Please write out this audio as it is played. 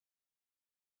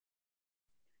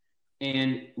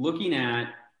And looking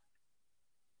at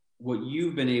what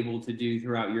you've been able to do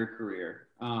throughout your career,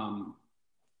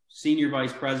 senior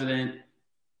vice president,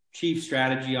 chief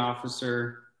strategy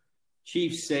officer,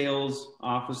 chief sales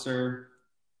officer,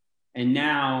 and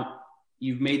now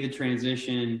you've made the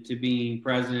transition to being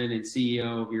president and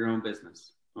CEO of your own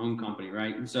business, own company,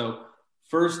 right? And so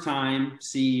first time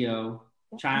CEO,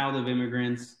 child of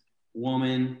immigrants,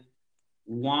 woman,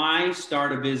 why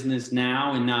start a business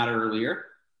now and not earlier?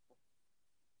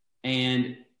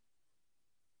 And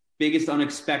biggest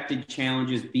unexpected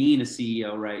challenges being a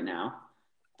CEO right now,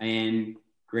 and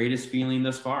greatest feeling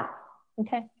thus far.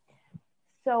 Okay.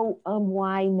 So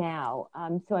why now?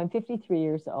 So I'm 53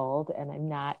 years old and I'm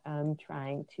not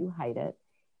trying to hide it.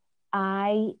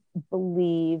 I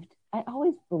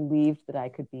always believed that I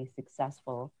could be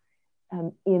successful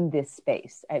in this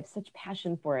space. I have such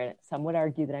passion for it. Some would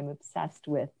argue that I'm obsessed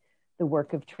with the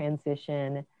work of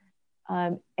transition.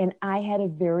 And I had a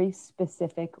very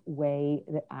specific way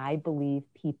that I believe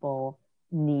people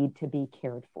need to be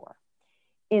cared for.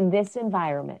 In this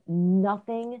environment,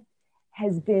 nothing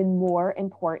has been more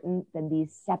important than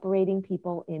these separating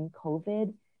people in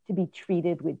COVID to be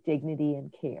treated with dignity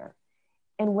and care.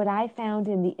 And what I found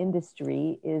in the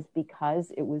industry is because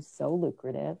it was so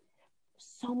lucrative,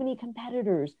 so many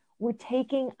competitors were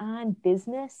taking on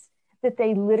business that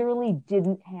they literally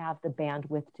didn't have the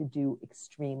bandwidth to do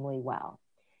extremely well.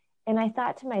 And I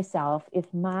thought to myself,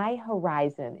 if my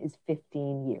horizon is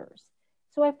 15 years,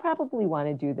 so I probably want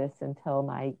to do this until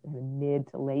my mid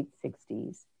to late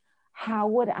 60s, how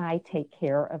would I take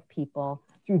care of people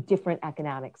through different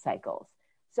economic cycles?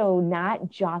 So not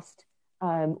just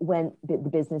when the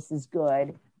business is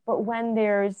good, but when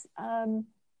there's,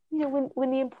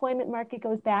 when the employment market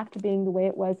goes back to being the way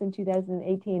it was in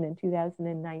 2018 and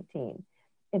 2019,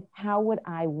 and how would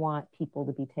I want people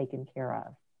to be taken care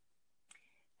of?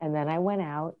 And then I went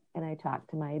out and I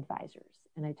talked to my advisors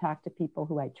and I talked to people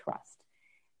who I trust.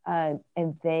 And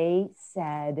they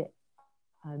said,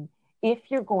 if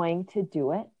you're going to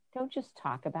do it, don't just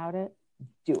talk about it,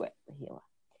 do it, Raheela.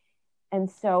 And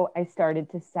so I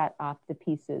started to set off the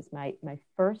pieces. My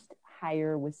first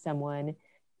hire was someone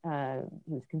who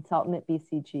was consultant at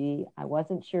BCG. I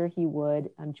wasn't sure he would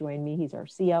join me. He's our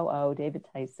COO, David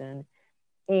Tyson.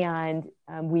 And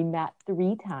we met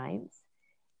 3 times.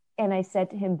 And I said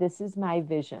to him, this is my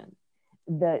vision,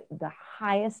 the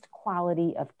highest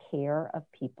quality of care of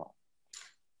people.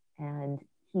 And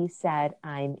he said,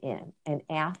 I'm in. And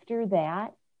after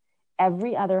that,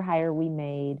 every other hire we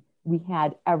made, we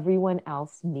had everyone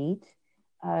else meet.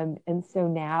 And so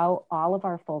now all of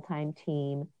our full-time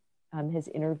team has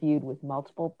interviewed with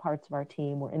multiple parts of our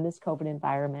team. We're in this COVID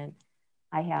environment.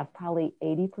 I have probably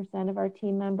 80% of our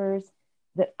team members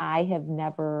that I have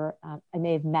never, I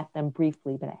may have met them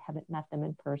briefly, but I haven't met them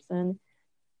in person.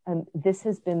 This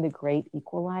has been the great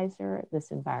equalizer,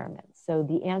 this environment. So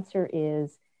the answer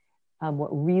is, what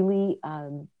really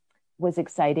was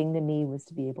exciting to me was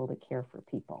to be able to care for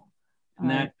people. And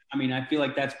that, I feel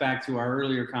like that's back to our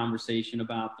earlier conversation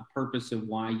about the purpose of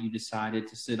why you decided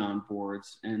to sit on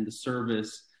boards and the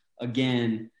service,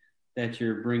 again, that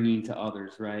you're bringing to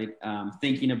others, right?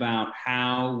 Thinking about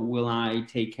how will I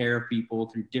take care of people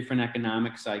through different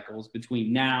economic cycles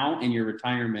between now and your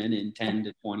retirement in 10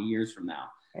 to 20 years from now.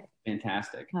 Right.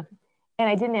 Fantastic. And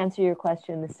I didn't answer your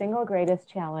question. The single greatest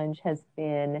challenge has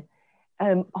been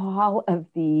all of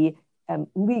the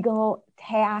legal,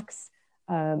 tax,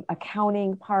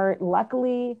 accounting part.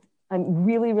 Luckily, I'm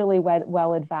really, really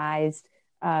well advised,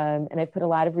 and I put a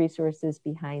lot of resources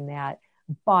behind that.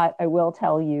 But I will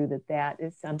tell you that that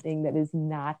is something that is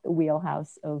not the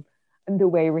wheelhouse of the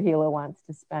way Raheela wants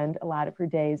to spend a lot of her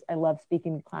days. I love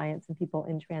speaking to clients and people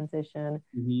in transition.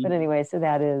 Mm-hmm. But anyway, so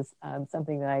that is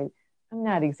something that I'm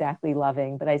not exactly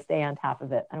loving, but I stay on top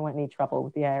of it. I don't want any trouble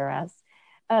with the IRS.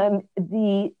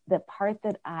 The part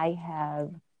that I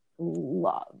have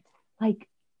loved, like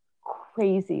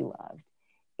crazy loved,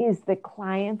 is the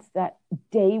clients that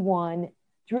day one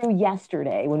through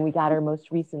yesterday, when we got our most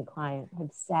recent client,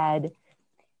 have said,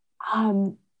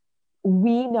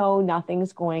 we know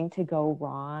nothing's going to go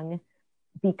wrong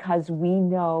because we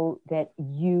know that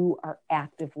you are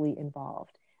actively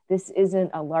involved. This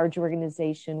isn't a large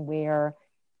organization where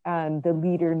the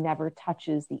leader never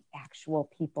touches the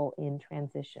actual people in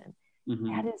transition. Mm-hmm.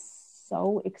 That is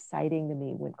so exciting to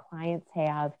me when clients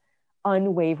have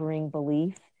unwavering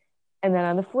belief. And then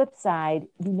on the flip side,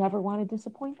 you never want to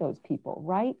disappoint those people,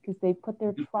 right? Because they put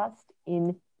their trust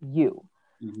in you.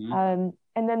 Mm-hmm.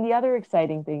 And then the other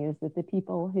exciting thing is that the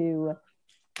people who,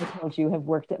 I told you, have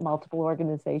worked at multiple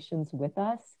organizations with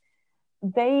us,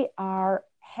 they are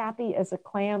happy as a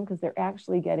clam because they're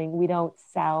actually getting, we don't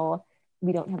sell,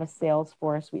 we don't have a sales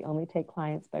force. We only take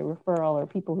clients by referral or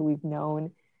people who we've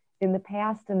known in the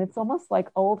past. And it's almost like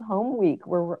old home week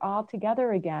where we're all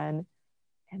together again.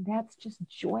 And that's just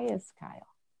joyous, Kyle.